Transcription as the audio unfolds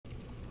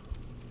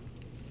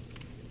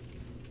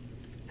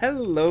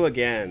Hello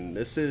again,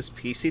 this is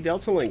PC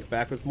Delta Link,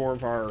 back with more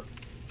of our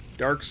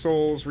Dark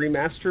Souls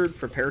Remastered,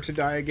 Prepare to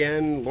Die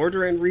Again,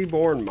 Lordran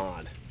Reborn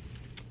mod.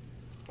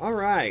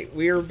 Alright,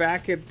 we are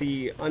back at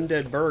the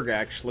Undead Burg,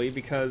 actually,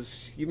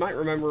 because you might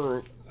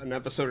remember an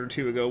episode or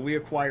two ago, we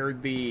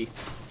acquired the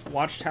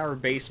Watchtower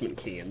basement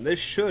key, and this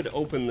should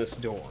open this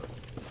door.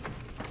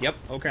 Yep,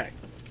 okay.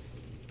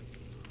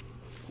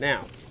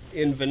 Now,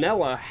 in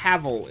vanilla,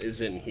 Havel is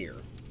in here.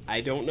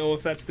 I don't know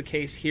if that's the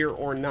case here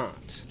or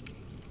not.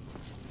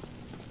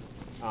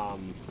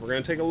 We're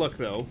going to take a look,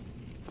 though.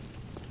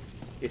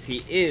 If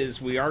he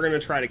is, we are going to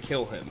try to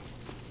kill him.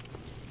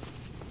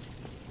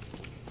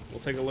 We'll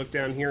take a look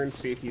down here and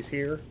see if he's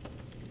here.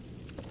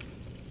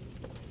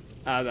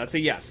 That's a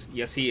yes.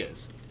 Yes, he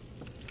is.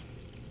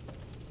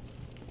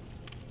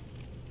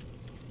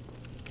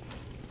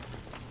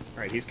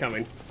 Alright, he's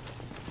coming.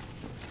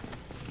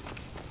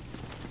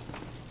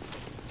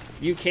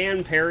 You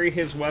can parry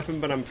his weapon,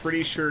 but I'm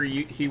pretty sure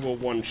he will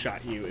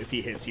one-shot you if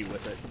he hits you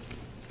with it.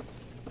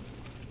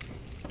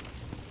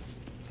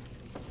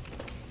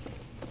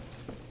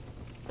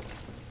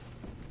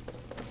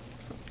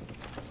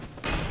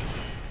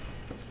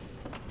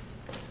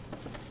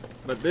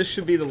 But this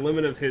should be the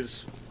limit of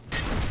his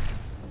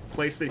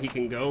place that he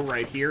can go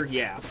right here.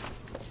 Yeah.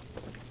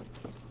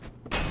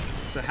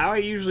 So how I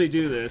usually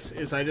do this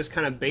is I just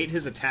kind of bait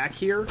his attack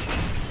here,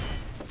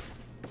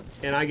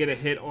 and I get a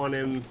hit on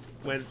him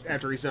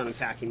after he's done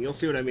attacking. You'll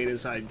see what I mean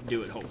as I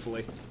do it,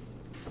 hopefully.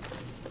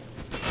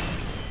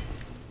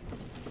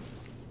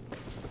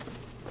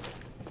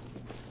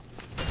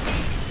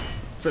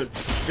 So,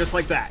 just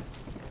like that.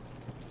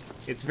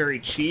 It's very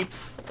cheap.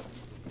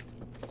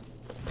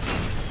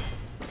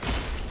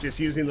 Just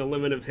using the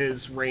limit of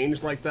his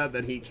range like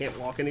that he can't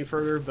walk any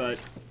further, but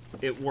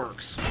it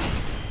works.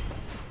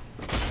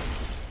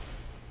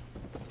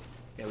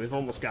 Yeah, we've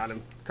almost got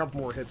him. A couple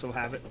more hits will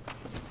have it.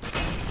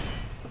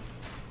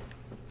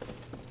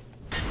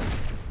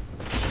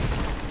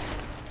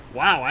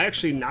 Wow, I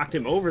actually knocked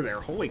him over there.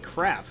 Holy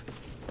crap.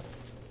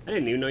 I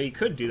didn't even know you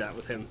could do that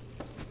with him.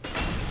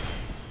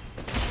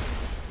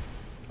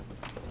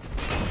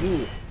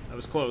 Ooh, that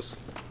was close.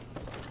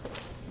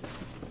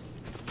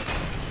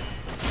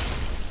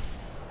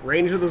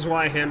 Range of the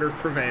Zweihander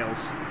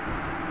prevails.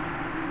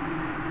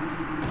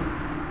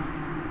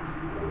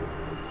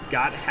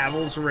 Got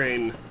Havel's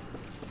Ring.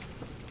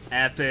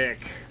 Epic.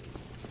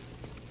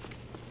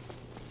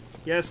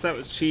 Yes, that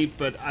was cheap,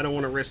 but I don't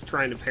want to risk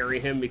trying to parry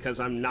him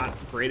because I'm not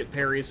great at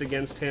parries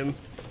against him.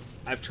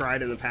 I've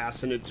tried in the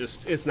past and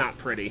it's not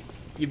pretty.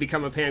 You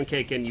become a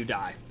pancake and you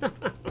die.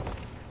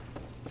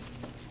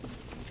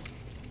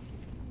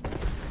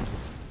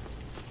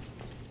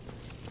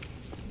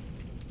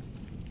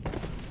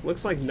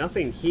 Looks like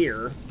nothing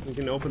here. We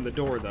can open the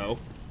door, though.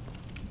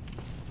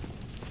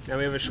 Now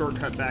we have a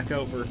shortcut back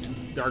over to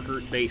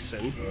Darkroot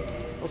Basin.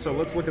 Also,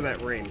 let's look at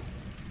that ring.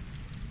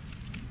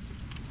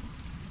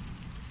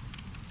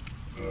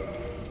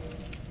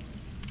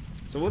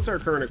 So what's our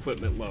current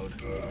equipment load?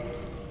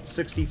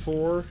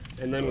 64,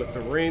 and then with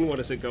the ring, what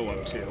does it go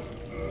up to?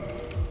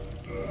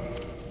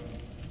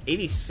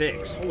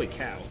 86. Holy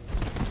cow.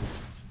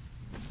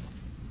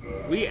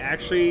 We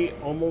actually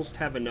almost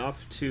have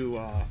enough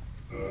to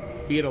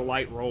be at a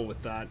light roll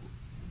with that.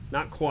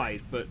 Not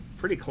quite, but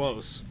pretty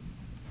close.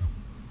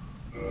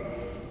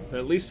 But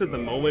at least at the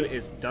moment,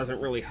 it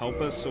doesn't really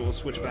help us, so we'll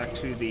switch back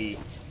to the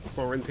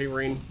Florentine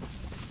ring.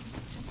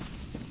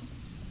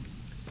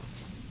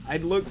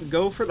 I'd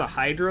go for the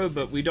Hydra,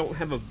 but we don't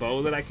have a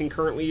bow that I can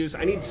currently use.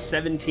 I need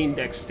 17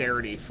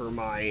 dexterity for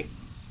my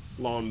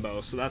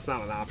longbow, so that's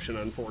not an option,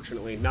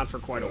 unfortunately. Not for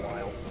quite a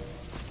while.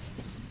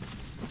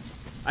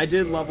 I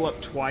did level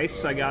up twice,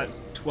 so I got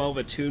 12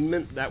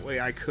 attunement. That way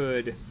I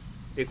could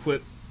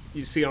equip,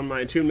 you see on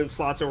my attunement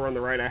slots over on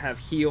the right, I have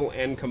heal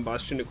and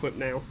combustion equipped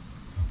now.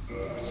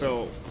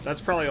 So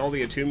that's probably all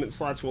the attunement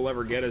slots we'll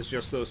ever get, is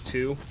just those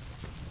two.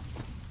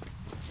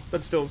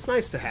 But still, it's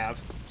nice to have.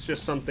 It's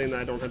just something that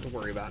I don't have to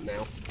worry about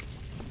now.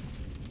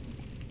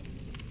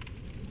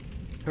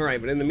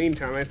 Alright, but in the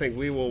meantime, I think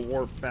we will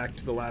warp back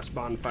to the last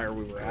bonfire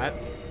we were at.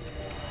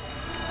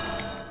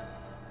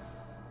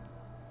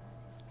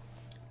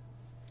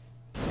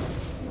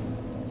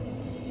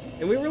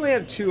 And we really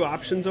have two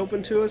options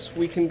open to us.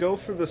 We can go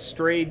for the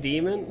Stray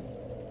Demon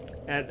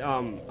at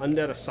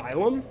Undead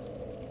Asylum,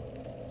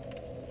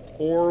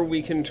 or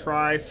we can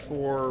try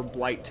for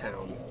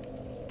Blighttown.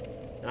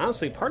 And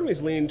honestly, part of me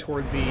is leaning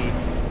toward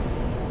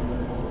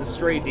the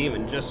Stray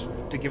Demon just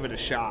to give it a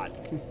shot.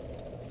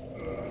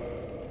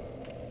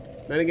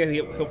 Then again,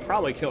 he'll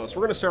probably kill us.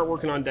 We're going to start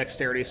working on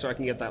dexterity so I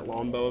can get that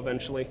longbow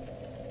eventually.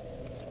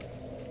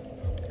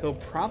 He'll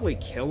probably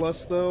kill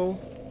us, though.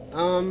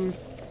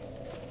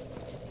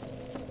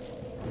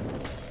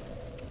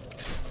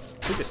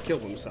 He just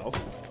killed himself.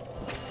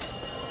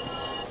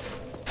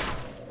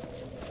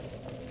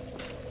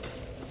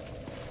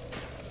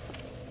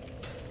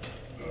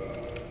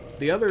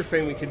 The other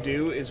thing we could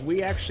do is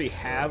we actually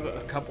have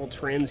a couple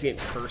transient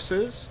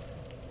curses.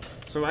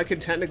 So I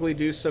could technically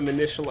do some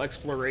initial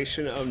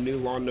exploration of New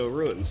Londo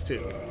ruins,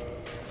 too.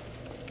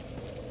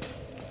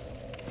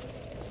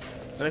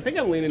 But I think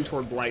I'm leaning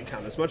toward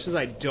Blighttown. As much as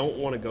I don't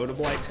want to go to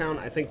Blighttown,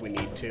 I think we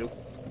need to.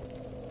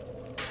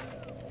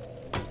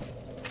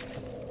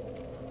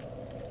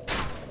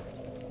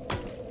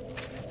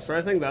 So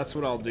I think that's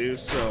what I'll do.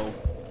 So,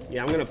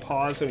 yeah, I'm going to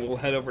pause and we'll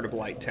head over to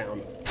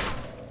Blighttown.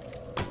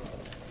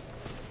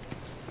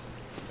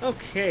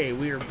 Okay,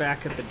 we are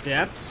back at the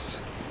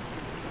depths.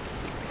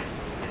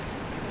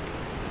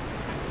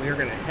 We are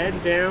going to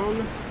head down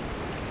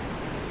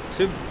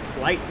to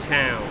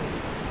Blighttown.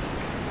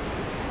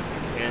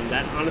 And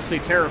that honestly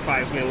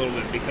terrifies me a little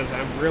bit because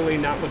I'm really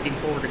not looking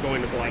forward to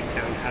going to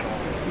Blighttown at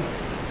all.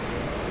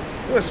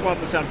 I'm going to swap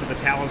this out for the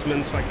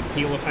talisman so I can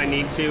heal if I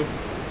need to.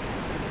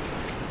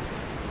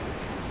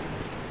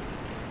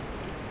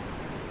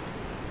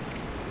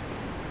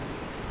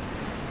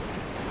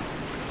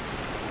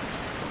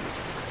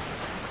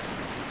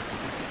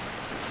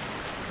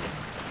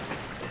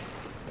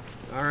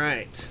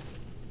 Alright.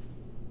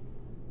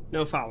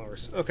 No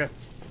followers. Okay.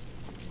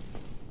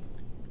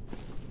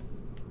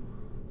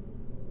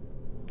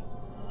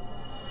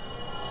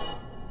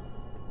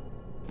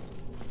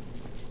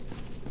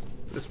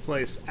 This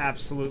place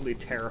absolutely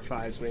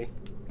terrifies me.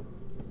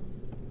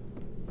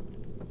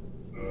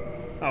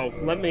 Oh,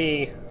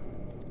 we're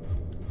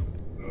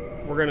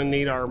gonna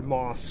need our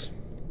moss.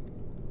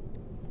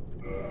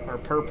 Our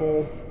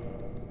purple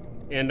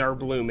and our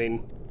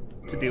blooming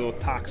to deal with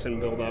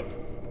toxin buildup.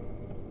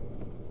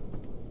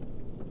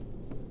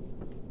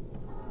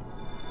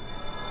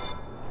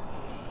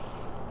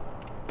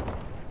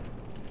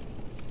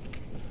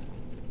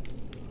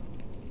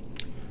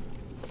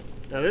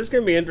 Now this is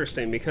going to be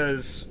interesting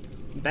because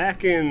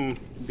back in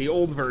the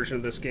old version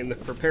of this game, the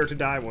Prepare to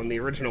Die one, the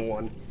original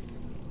one,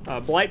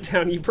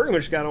 Blighttown, you pretty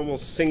much got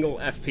almost single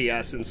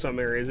FPS in some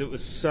areas. It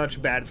was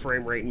such bad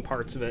frame rate in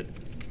parts of it.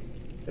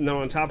 And then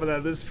on top of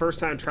that, this is the first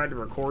time I tried to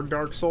record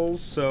Dark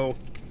Souls, so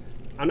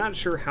I'm not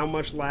sure how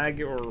much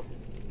lag or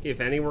if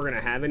any we're going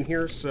to have in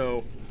here,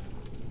 so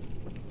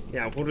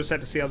yeah, we'll just have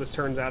to see how this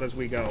turns out as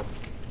we go.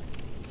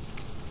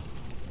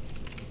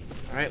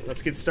 Alright,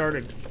 let's get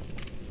started.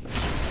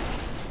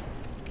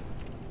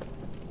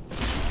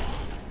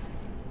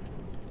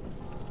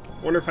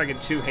 Wonder if I could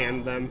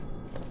two-hand them.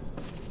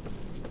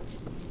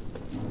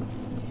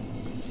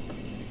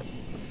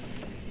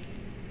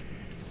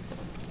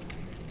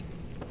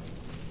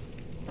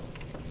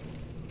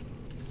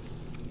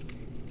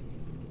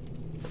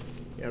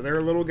 Yeah, there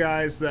are little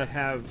guys that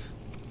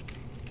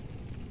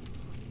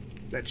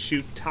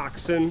shoot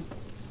toxin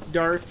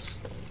darts,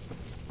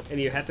 and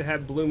you have to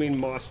have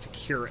blooming moss to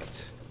cure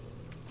it.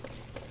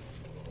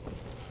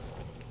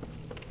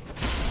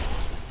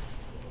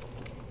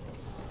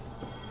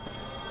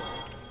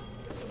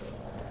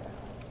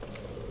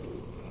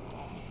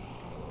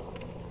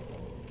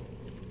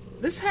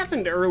 This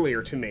happened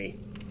earlier to me,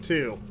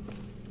 too.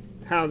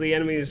 How the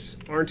enemies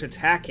aren't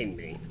attacking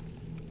me.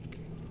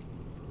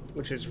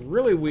 Which is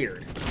really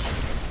weird.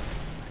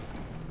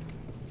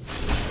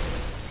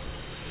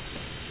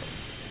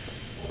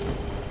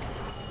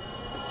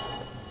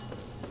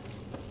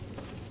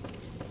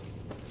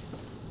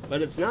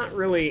 But it's not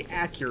really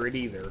accurate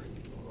either.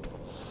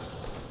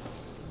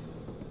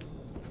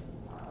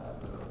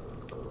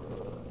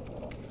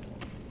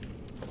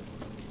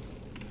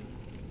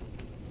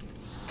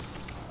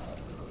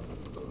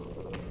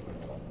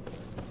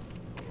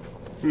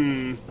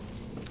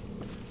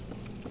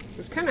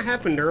 This kind of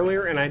happened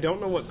earlier, and I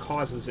don't know what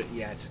causes it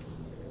yet.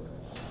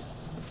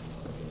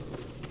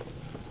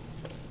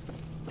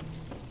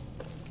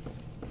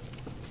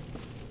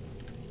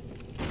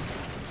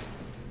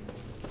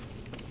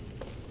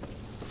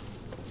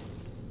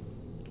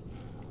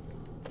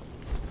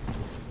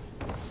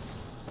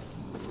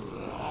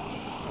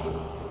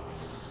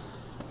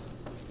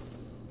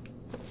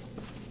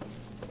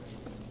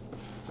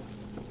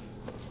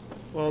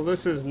 Well,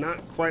 this is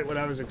not quite what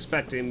I was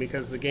expecting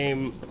because the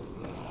game...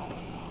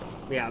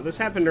 Yeah, this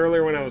happened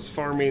earlier when I was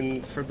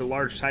farming for the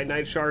large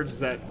Titanite shards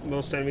that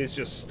most enemies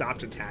just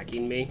stopped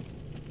attacking me.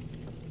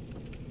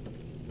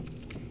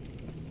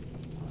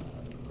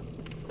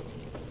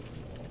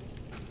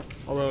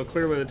 Although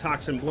clearly the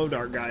Toxin Blow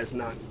Dart guy has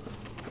not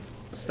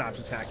stopped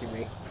attacking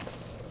me.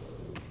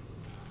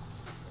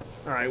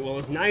 Alright, well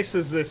as nice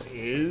as this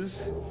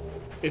is,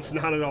 it's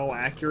not at all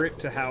accurate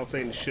to how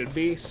things should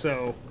be,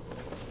 so...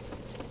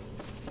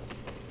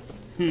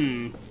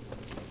 I'm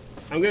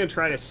gonna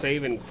try to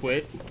save and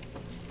quit.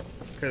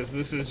 Because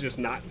this is just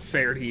not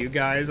fair to you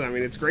guys. I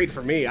mean, it's great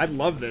for me. I'd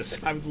love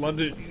this. I would love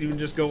to even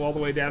just go all the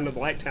way down to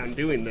Blighttown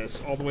doing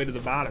this, all the way to the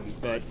bottom,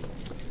 but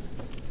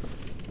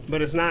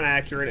it's not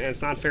accurate, and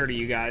it's not fair to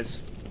you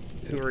guys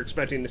who are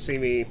expecting to see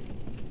me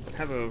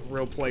have a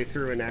real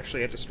playthrough and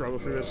actually have to struggle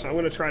through this. So I'm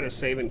going to try to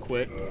save and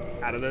quit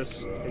out of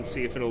this and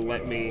see if it'll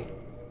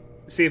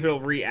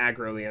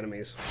re-aggro the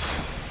enemies.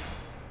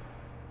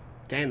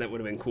 Damn, that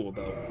would have been cool,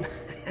 though.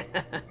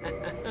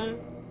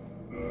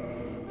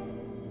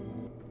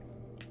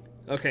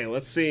 Okay,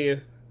 let's see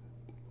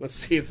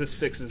if this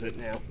fixes it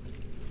now.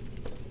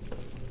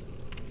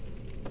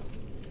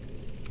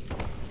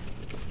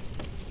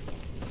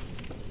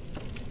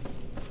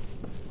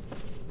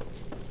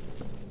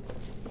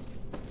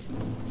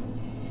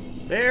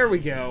 There we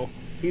go.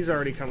 He's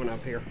already coming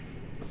up here.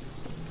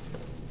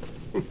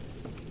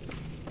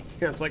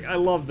 Yeah, it's like, I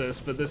love this,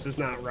 but this is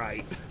not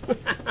right.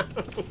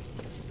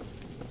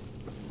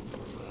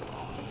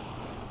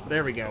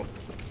 There we go.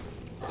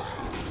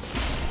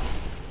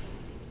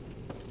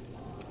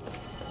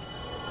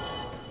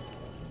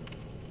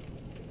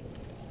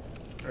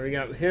 Alright, we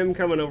got him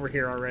coming over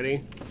here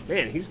already.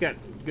 Man, he's got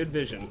good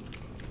vision.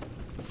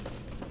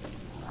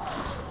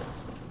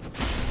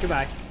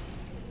 Goodbye.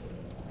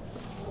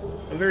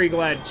 I'm very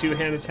glad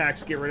two-hand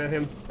attacks get rid of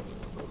him.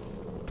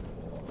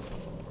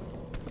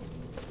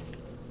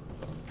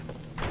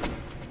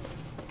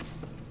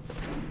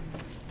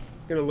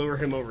 Gonna lure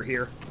him over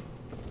here.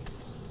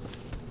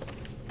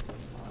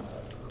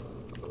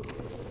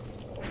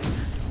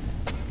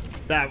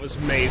 That was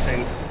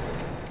amazing.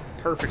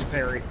 Perfect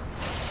parry.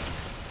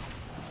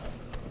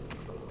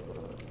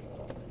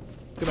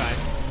 Goodbye.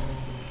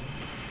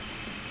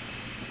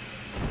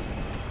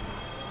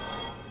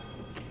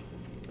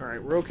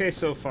 Alright, we're okay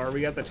so far.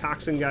 We got the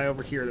toxin guy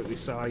over here that we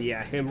saw.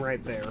 Yeah, him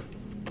right there.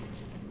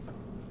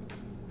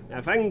 Now,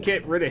 if I can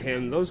get rid of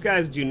him, those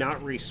guys do not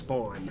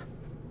respawn.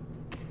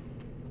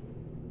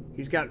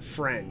 He's got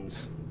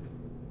friends.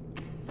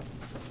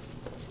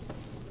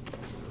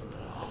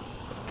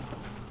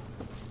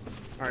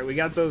 Alright, we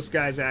got those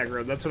guys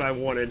aggroed. That's what I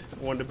wanted.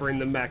 I wanted to bring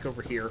them back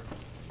over here.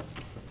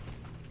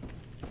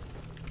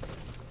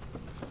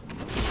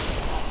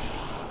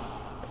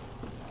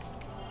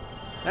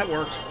 That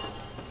worked.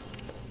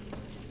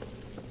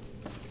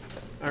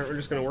 Alright, we're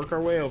just going to work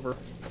our way over.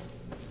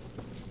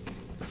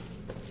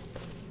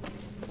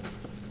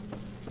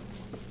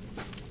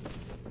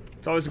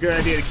 It's always a good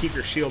idea to keep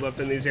your shield up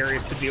in these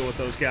areas to deal with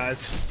those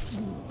guys.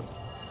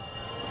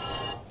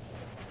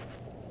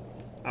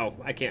 Oh,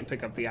 I can't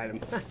pick up the item.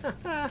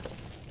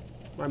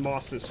 My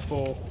moss is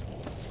full.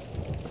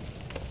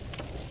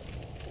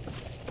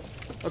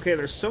 Okay,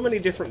 there's so many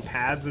different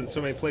paths and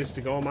so many places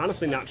to go. I'm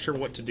honestly not sure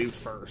what to do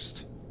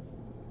first.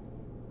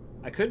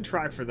 I could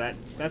try for that.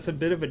 That's a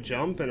bit of a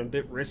jump and a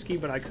bit risky,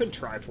 but I could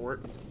try for it.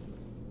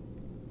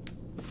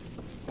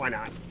 Why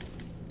not?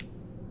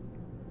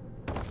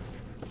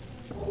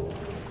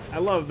 I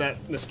love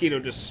that mosquito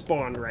just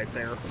spawned right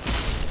there.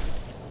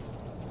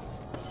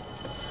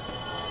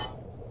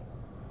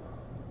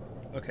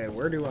 Okay,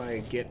 where do I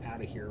get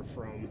out of here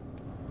from?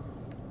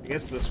 I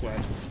guess this way.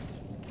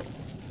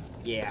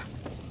 Yeah.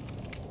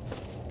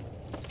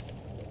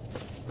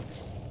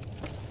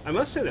 I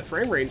must say the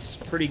frame rate's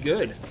pretty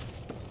good.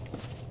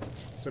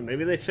 So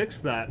maybe they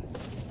fixed that.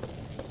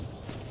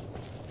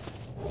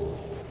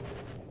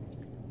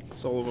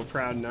 Soul of a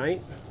Proud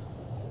Knight.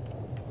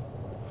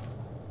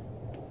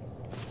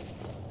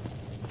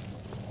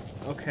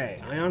 Okay,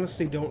 I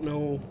honestly don't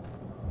know.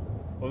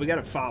 Well, we got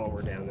a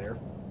follower down there.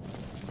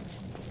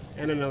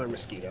 And another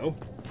mosquito.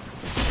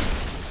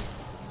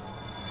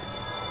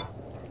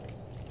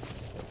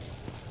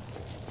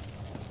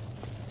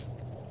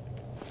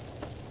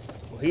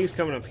 Well, he's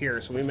coming up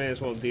here, so we may as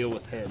well deal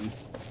with him.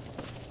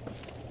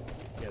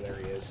 Yeah, there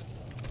he is.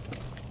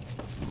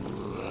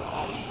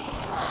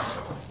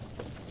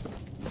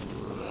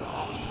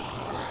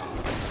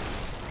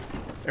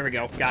 There we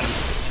go, got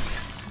him.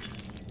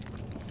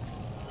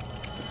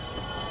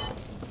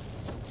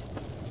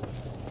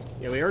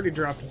 Yeah, we already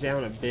dropped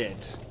down a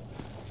bit.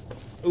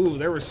 Ooh,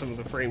 there was some of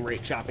the frame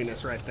rate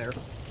choppiness right there.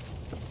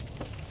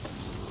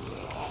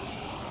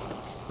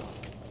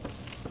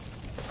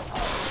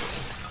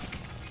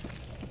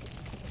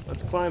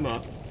 Let's climb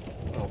up.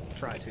 Oh,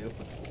 try to.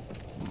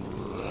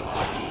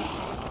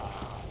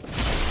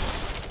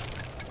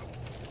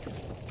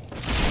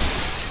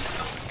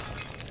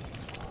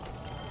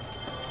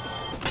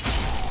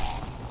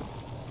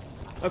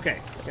 Okay,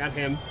 got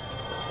him.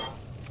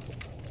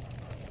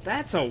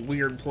 That's a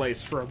weird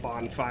place for a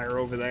bonfire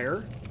over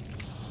there.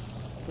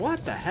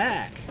 What the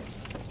heck?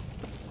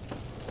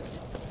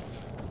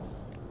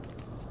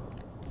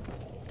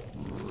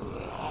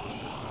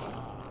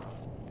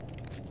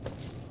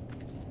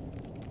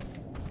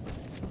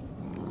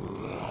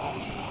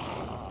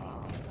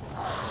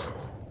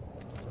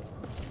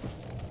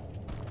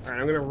 Alright,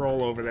 I'm gonna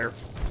roll over there.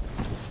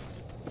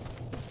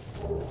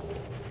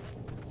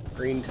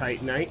 Green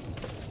Titanite.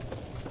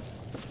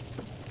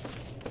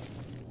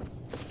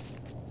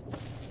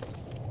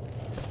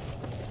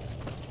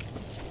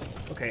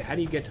 Okay, how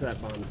do you get to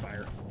that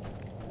bonfire?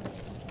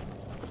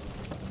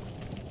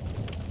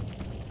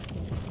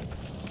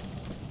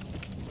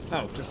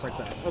 Oh, just like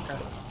that. Okay.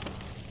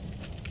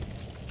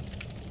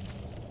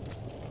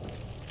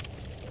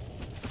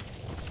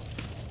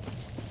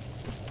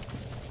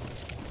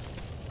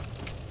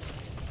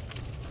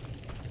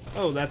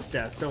 Oh, that's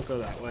death. Don't go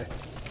that way.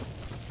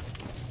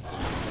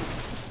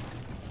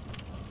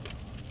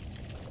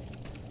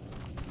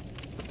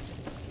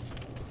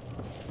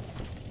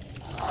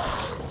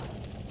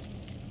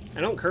 I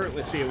don't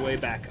currently see a way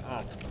back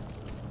up.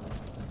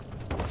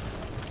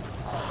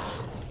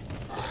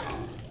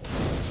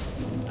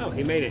 Oh,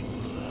 he made it.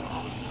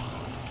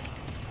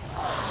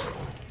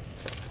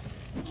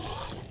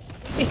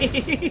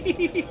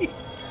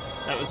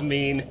 That was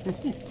mean.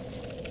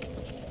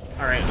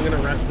 Alright, I'm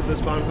gonna rest at this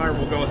bonfire.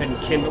 We'll go ahead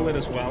and kindle it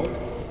as well.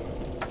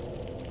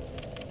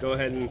 Go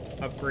ahead and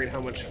upgrade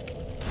how much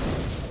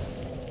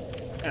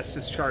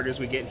Estus charges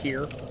we get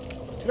here.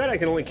 Too bad I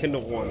can only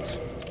kindle once.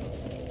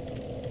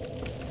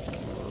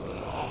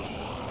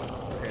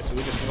 Okay, so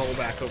we just roll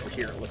back over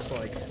here, it looks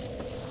like.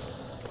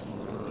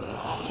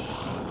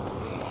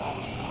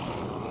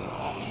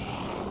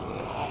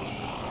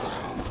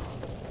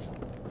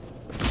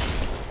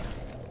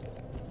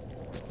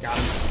 Got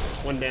him.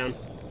 One down.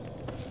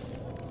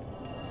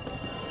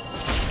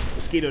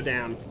 Mosquito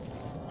down.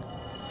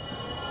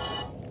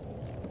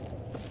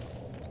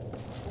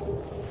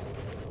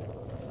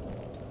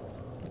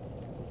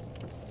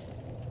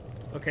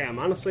 Okay, I'm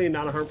honestly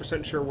not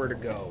 100% sure where to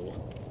go.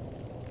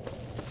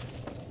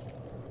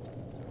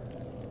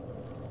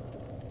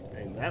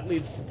 And that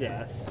leads to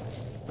death.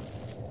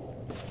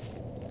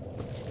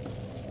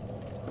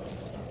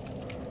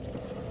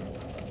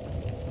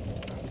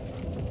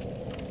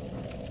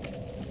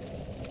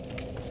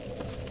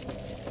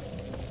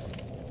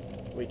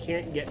 We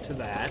can't get to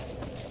that.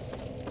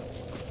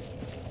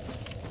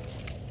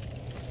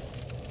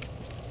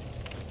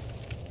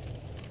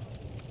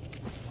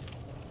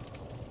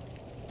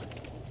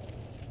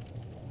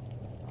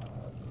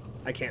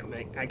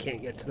 I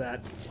can't get to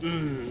that.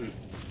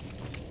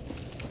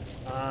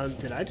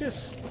 Did I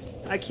just...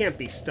 I can't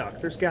be stuck.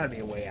 There's gotta be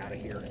a way out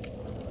of here.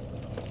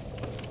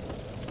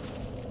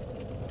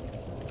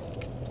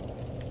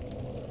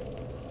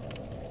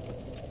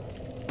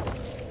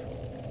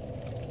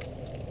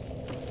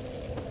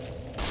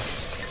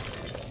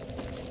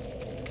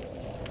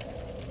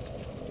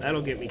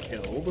 That'll get me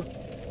killed.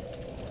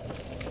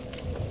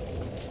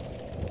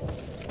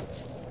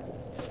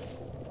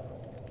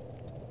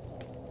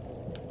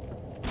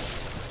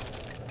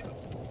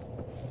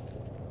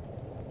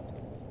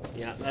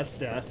 Yeah, that's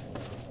death.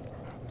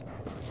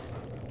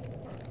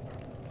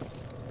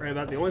 Right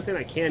about the only thing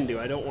I can do.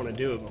 I don't want to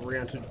do it, but we're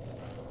going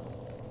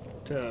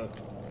to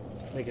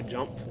make a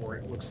jump for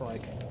it, looks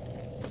like.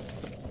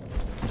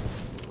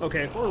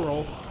 Okay, or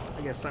roll.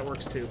 I guess that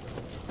works too.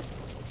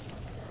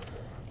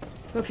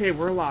 Okay,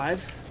 we're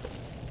alive.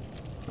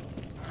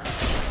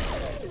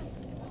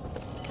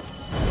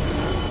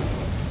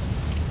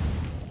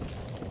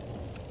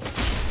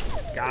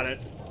 Got it.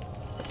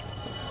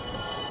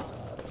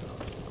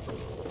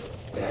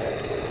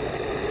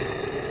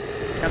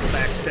 Got the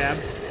backstab.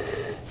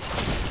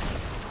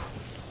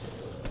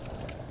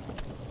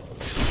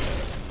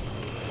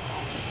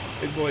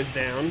 Big boy's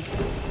down.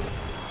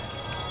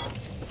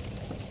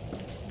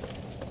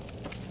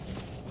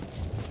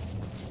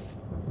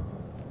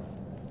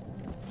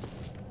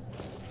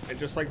 And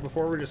just like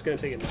before, we're just going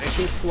to take it nice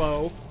and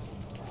slow.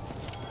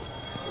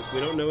 Because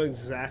we don't know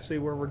exactly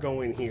where we're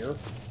going here.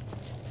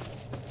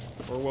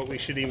 Or what we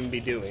should even be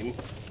doing.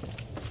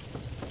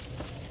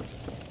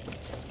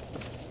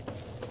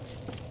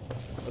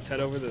 Let's head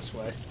over this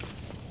way.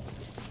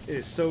 It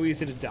is so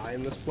easy to die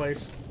in this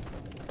place.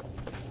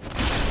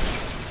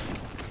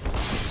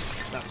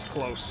 That was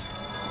close.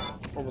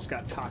 Almost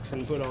got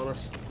toxin put on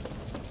us.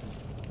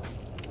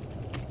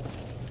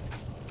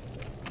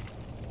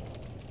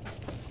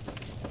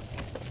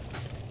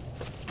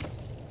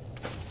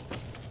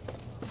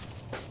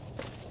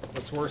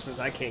 What's worse is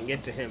I can't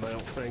get to him, I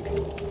don't think.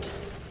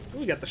 Ooh,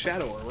 we got the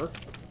shadow armor.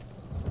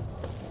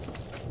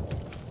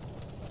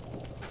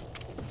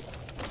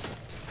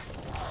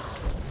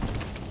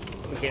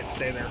 We can't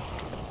stay there.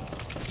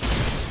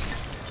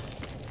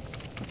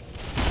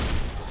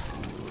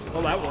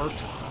 Well, that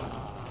worked.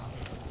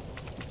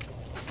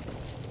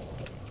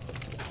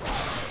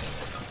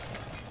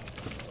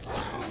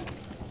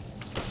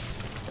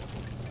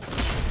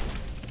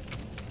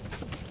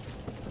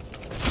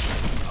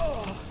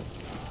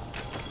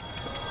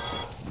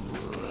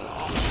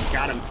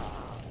 Got him.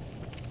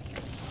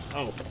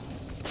 Oh.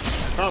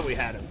 I thought we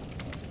had him.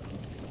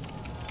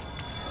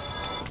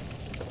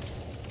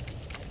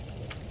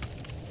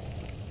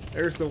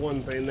 There's the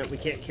one thing that we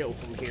can't kill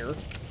from here.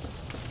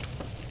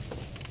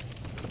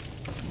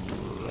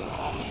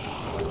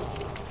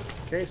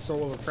 Okay,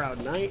 Soul of a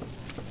Proud Knight.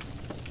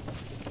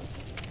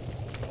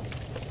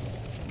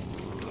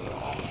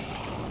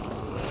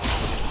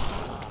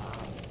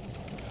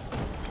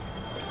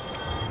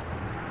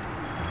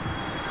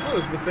 That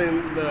was the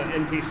thing, the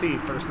NPC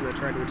person that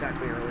tried to attack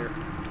me earlier.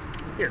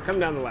 Here, come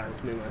down the ladder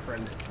with me, my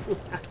friend.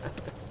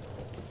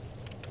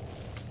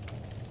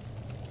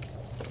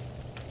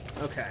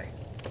 Okay.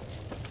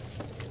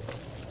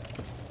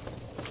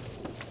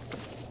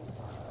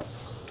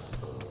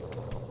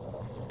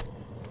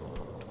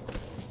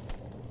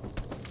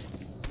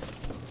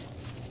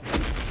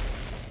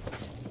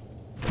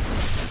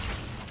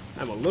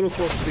 I'm a little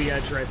close to the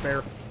edge right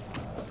there.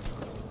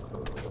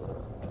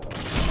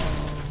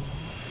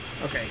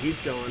 Okay, he's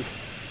going.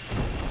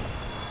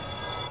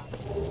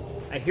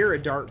 I hear a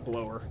dart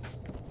blower.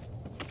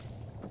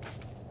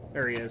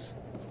 There he is.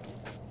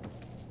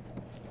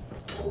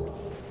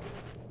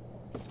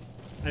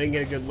 I didn't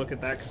get a good look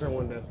at that because I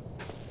wanted to...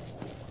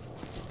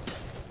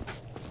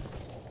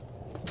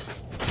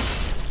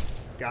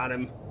 Got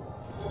him.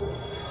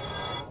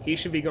 He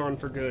should be gone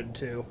for good,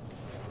 too.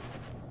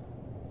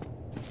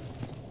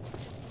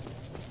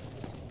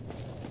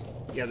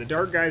 Yeah, the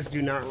dark guys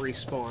do not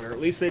respawn, or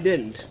at least they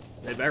didn't.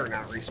 They better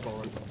not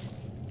respawn.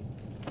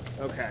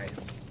 Okay.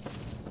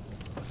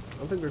 I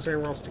don't think there's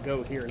anywhere else to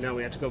go here. No,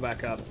 we have to go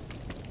back up.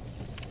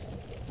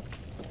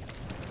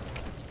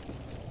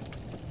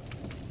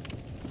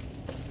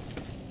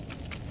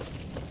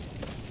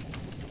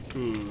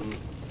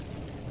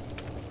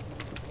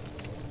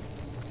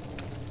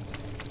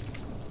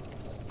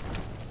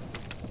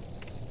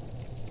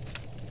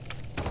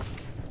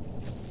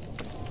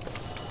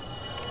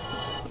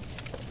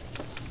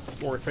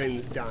 More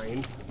things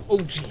dying. Oh,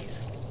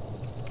 jeez.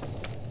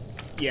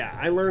 Yeah,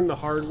 I learned the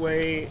hard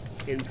way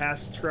in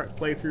past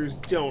playthroughs.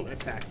 Don't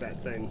attack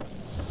that thing.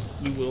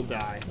 You will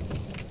die.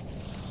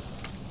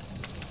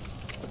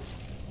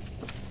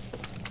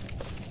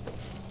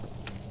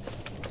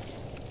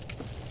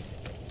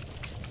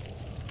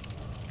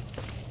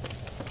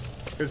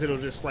 Because it'll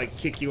just, like,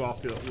 kick you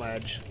off the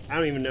ledge. I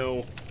don't even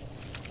know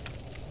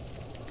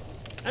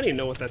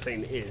what that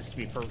thing is, to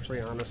be perfectly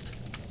honest.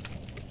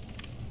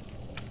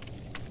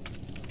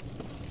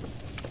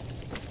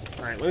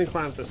 Alright, let me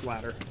climb up this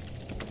ladder.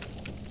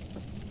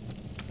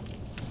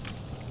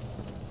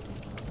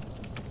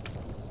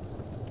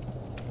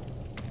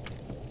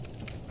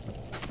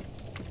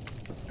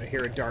 I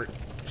hear a dart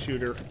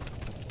shooter.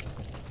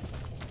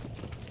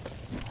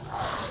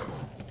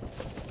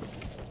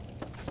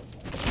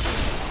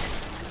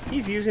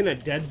 He's using a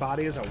dead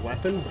body as a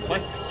weapon?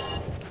 What?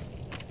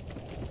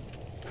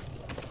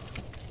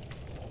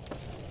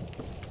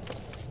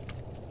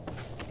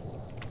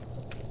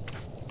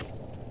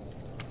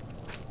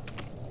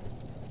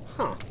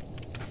 Huh.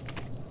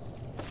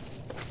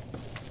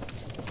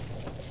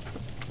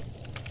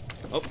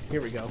 Oh,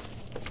 here we go.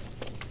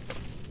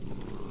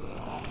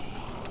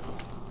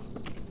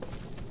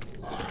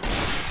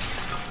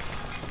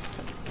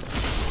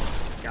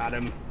 Got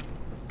him.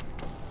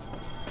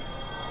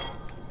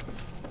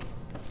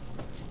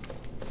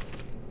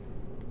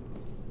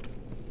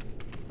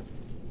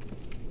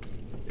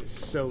 It's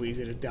so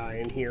easy to die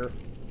in here.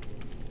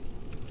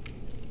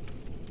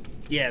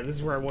 Yeah, this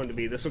is where I wanted to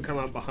be. This will come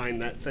out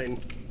behind that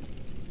thing.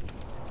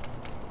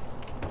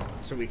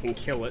 So we can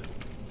kill it.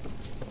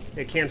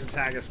 It can't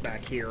attack us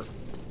back here.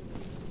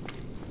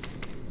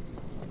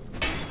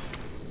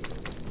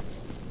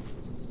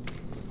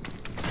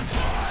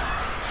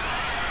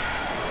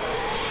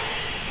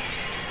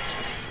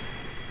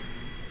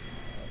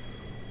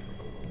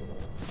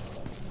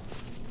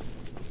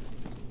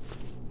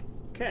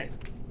 Okay.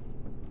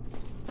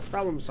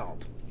 Problem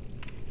solved.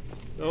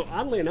 Though,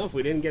 oddly enough,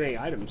 we didn't get any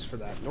items for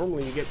that.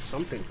 Normally you get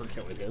something for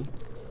killing him.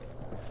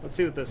 Let's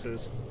see what this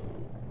is.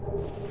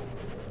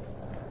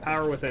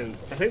 Power within.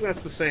 I think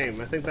that's the same.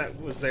 I think that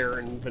was there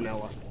in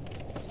vanilla.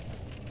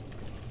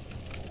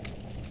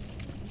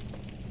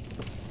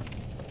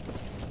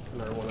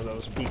 Another one of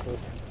those people.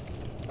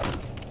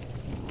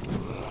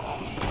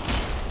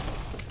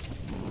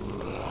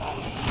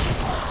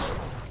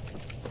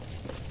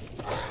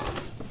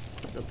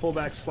 Now pull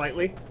back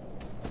slightly.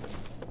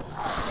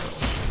 I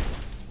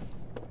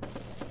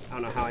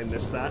don't know how I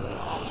missed that. I'm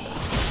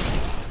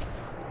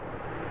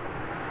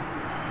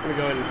gonna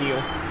go ahead and heal.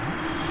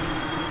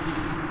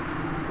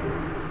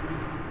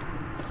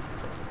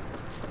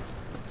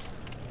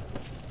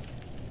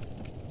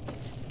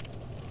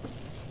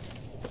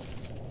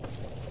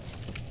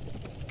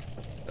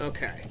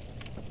 Okay.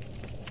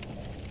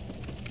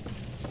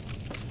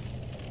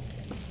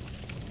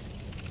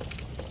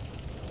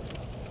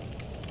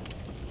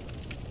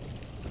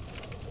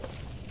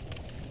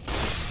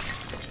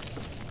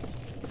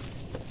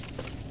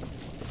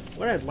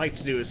 What I'd like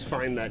to do is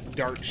find that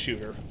dart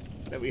shooter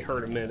that we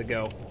heard a minute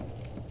ago.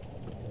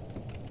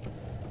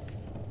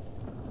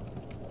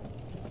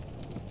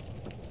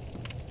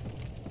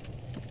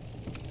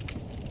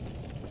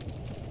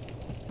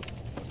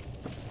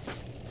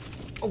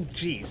 Oh,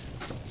 jeez.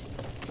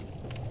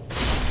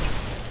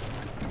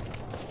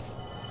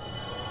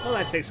 Well,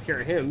 that takes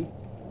care of him.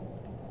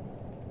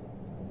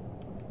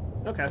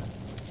 Okay.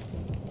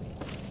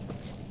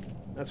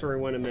 That's where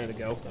we went a minute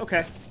ago.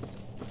 Okay.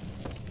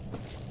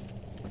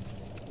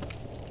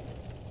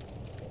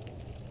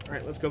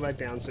 Alright, let's go back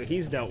down. So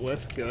he's dealt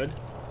with. Good.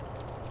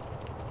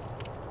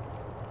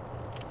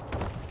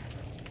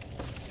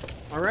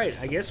 Alright,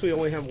 I guess we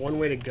only have one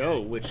way to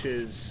go, which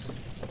is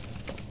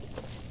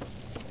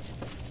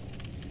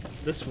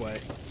this way.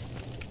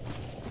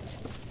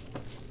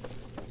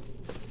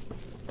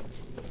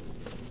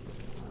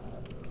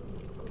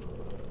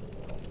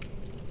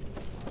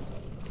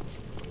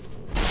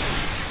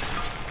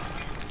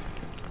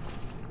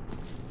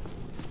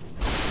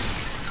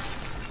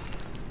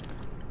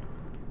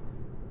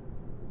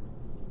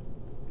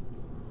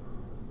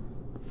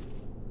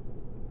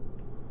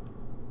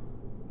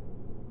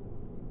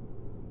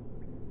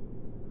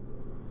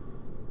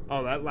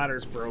 Oh, that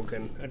ladder's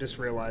broken. I just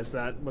realized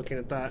that, looking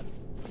at that.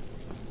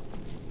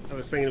 I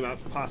was thinking about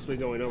possibly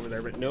going over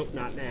there, but nope,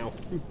 not now.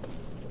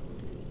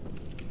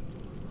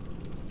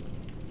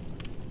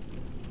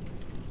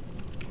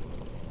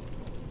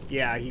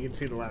 Yeah, you can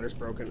see the ladder's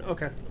broken.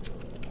 Okay.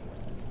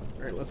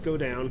 Alright, let's go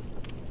down.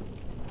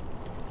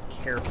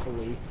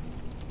 Carefully.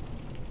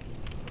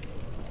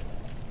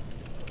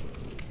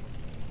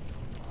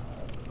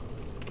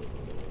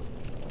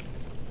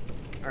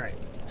 Alright,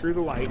 through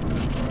the light.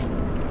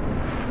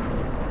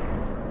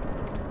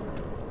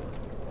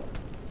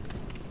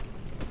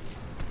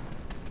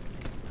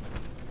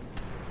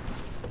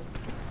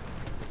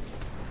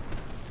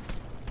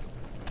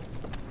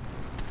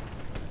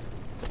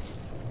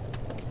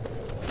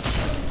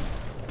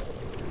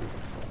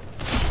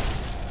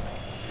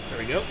 There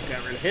we go,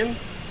 got rid of him.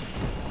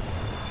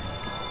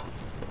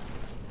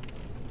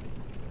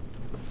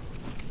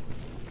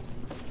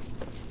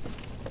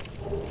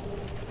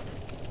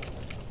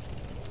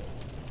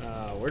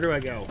 Where do I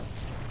go?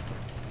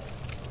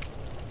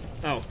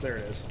 Oh, there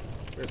it is.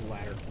 There's a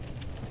ladder.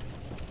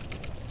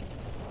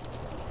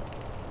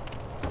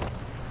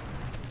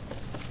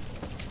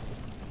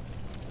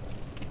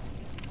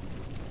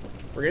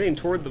 We're getting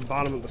toward the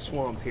bottom of the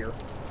swamp here.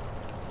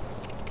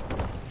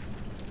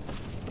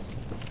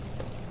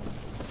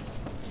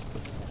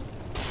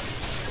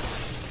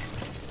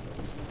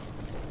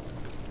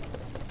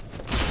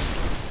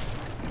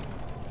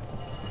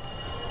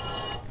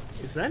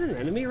 Is that an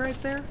enemy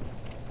right there?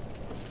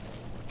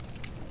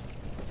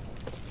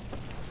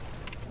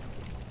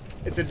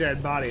 It's a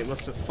dead body. It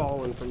must have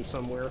fallen from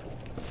somewhere.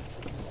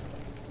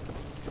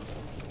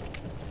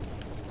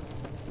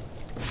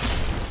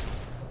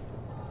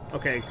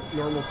 Okay,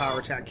 normal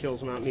power attack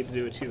kills him. I don't need to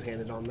do a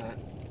two-handed on that.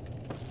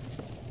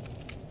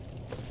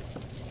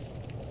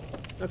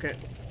 Okay.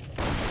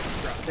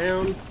 Drop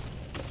down.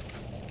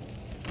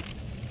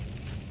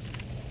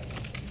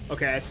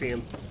 Okay, I see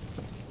him.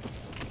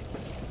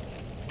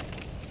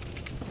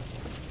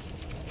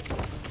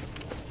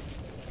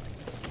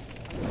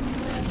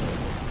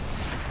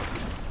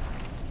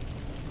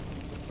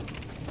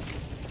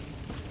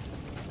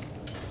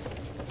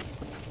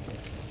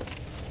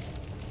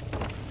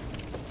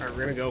 Alright,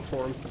 we're gonna go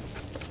for him.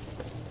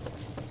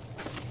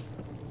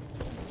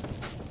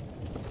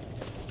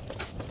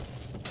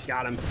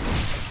 Got him.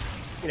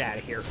 Get out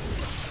of here.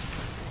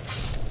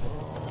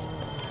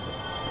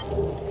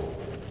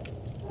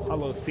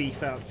 Hollow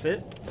Thief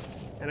outfit.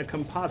 And a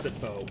composite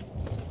bow.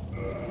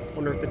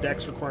 Wonder if the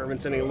dex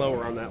requirement's any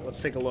lower on that.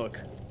 Let's take a look.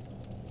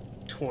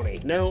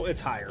 20. No, it's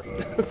higher.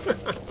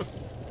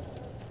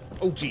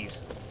 Oh,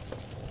 jeez.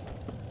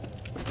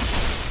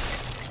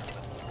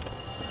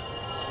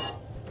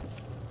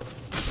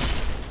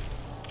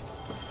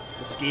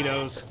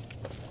 Mosquitoes.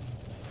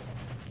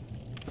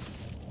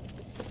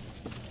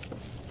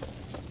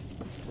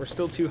 We're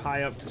still too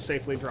high up to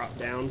safely drop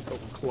down, but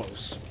we're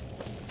close.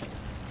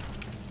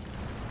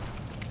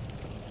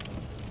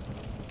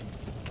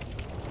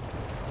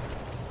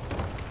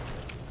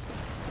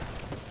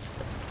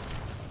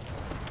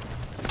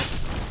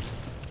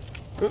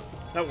 Oop,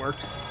 that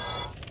worked.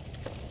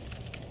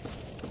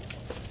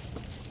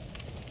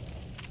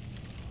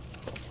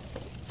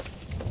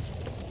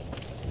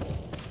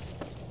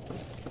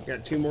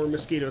 Got two more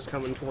mosquitoes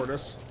coming toward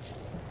us.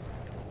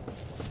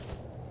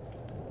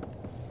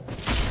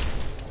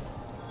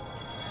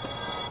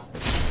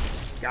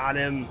 Got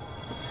him.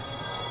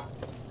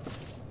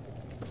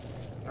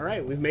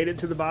 Alright, we've made it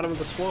to the bottom of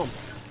the swamp.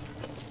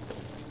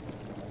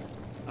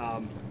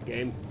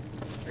 Game.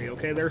 Are you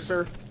okay there,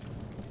 sir?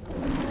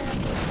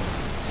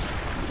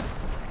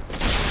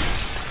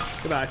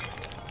 Goodbye.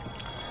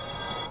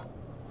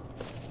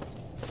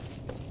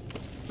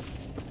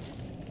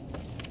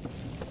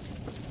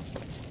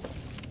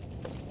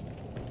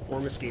 More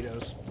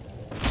mosquitoes.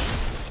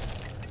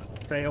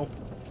 Fail.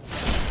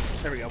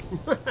 There we go.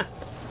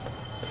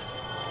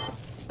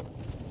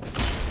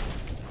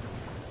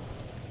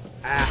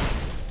 Ah.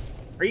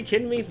 Are you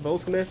kidding me?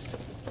 Both missed?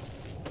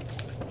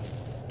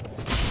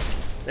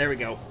 There we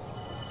go.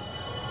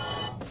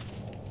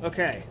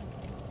 Okay.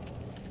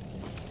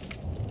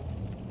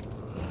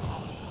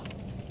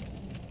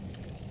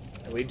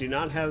 And we do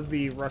not have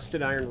the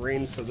rusted iron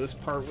ring, so this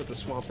part with the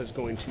swamp is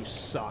going to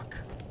suck.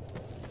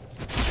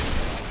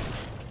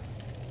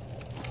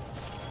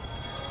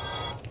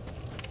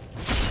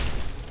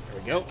 There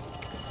we go.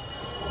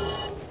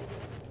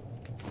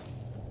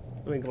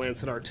 Let me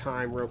glance at our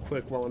time real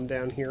quick while I'm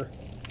down here.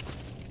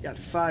 Got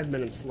 5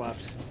 minutes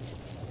left.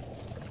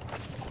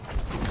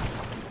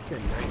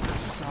 Good night, this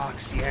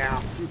sucks,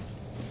 yeah.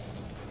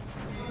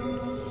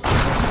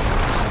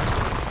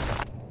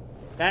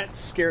 That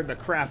scared the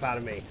crap out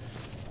of me.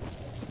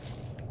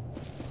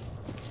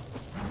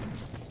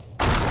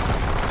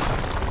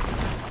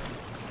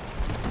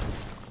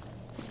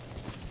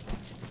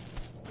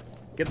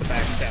 Get the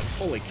backstab.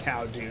 Holy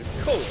cow, dude.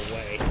 Go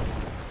away.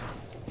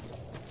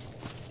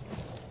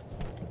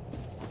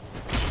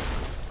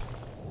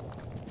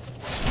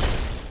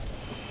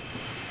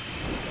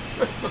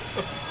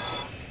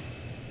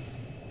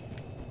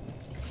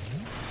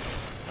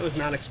 I was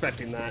not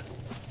expecting that.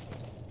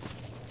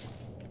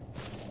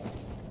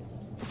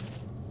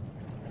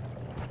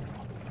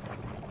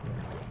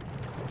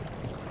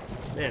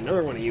 Man,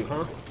 another one of you,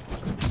 huh?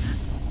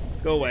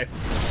 Go away.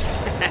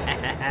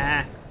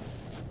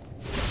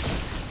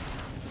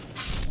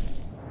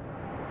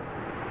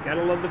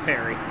 Gotta love the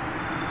parry.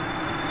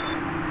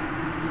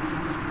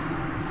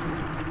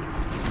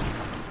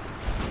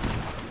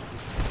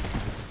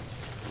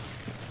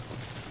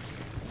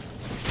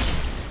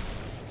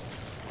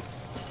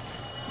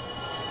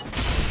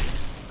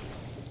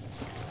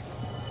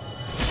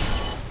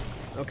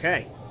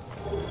 Okay.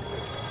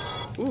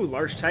 Ooh,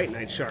 large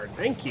titanite shard.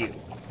 Thank you.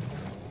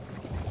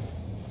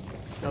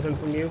 Nothing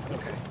from you?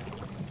 Okay.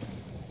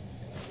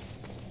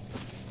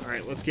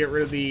 Alright, let's get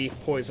rid of the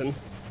poison.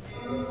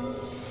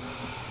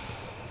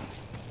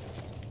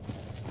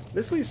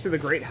 This leads to the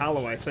Great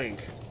Hollow, I think.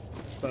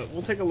 But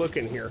we'll take a look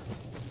in here.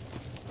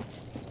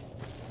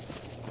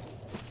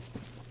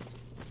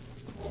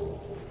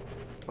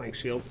 Plank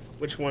shield.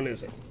 Which one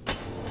is it?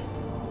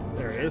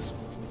 There it is.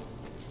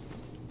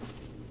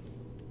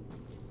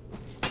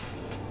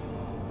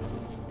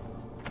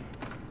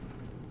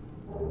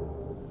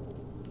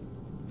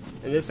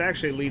 And this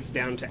actually leads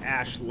down to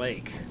Ash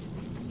Lake.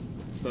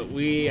 But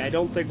I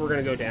don't think we're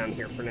going to go down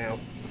here for now.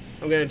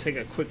 I'm going to take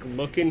a quick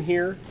look in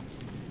here.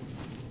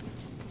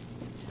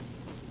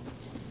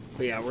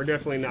 But yeah, we're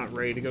definitely not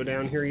ready to go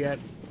down here yet.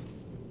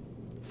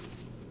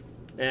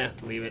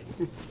 Leave it.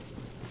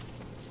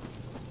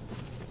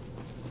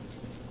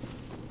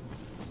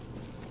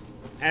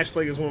 Ash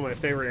Lake is one of my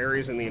favorite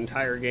areas in the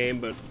entire game,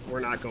 but we're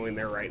not going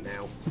there right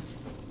now.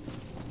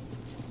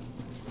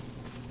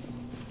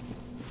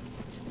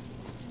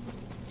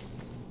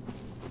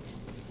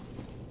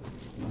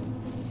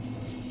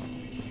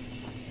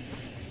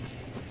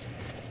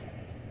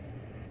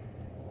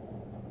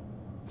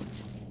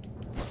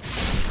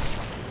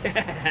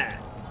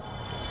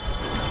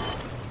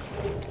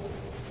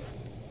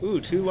 Ooh,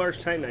 2 large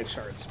titanite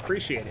shards.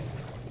 Appreciate it.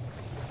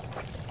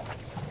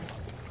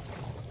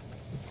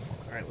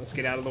 Alright, let's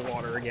get out of the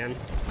water again.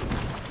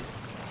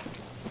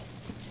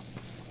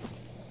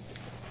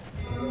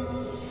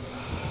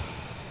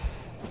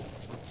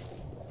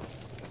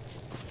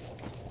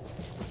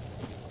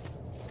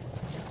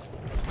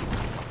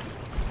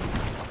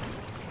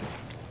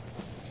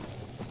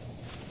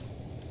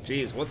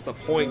 Jeez, what's the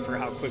point for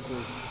how quick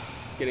we're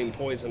getting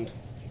poisoned?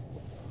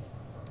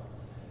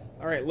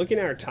 Alright, looking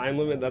at our time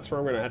limit, that's where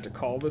I'm going to have to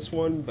call this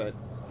one, but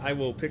I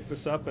will pick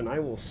this up and I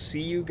will see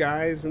you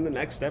guys in the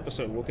next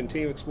episode. We'll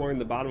continue exploring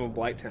the bottom of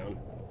Blighttown.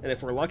 And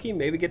if we're lucky,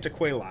 maybe get to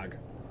Quelaag.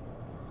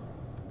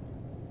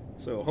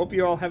 So, hope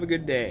you all have a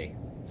good day.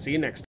 See you next time.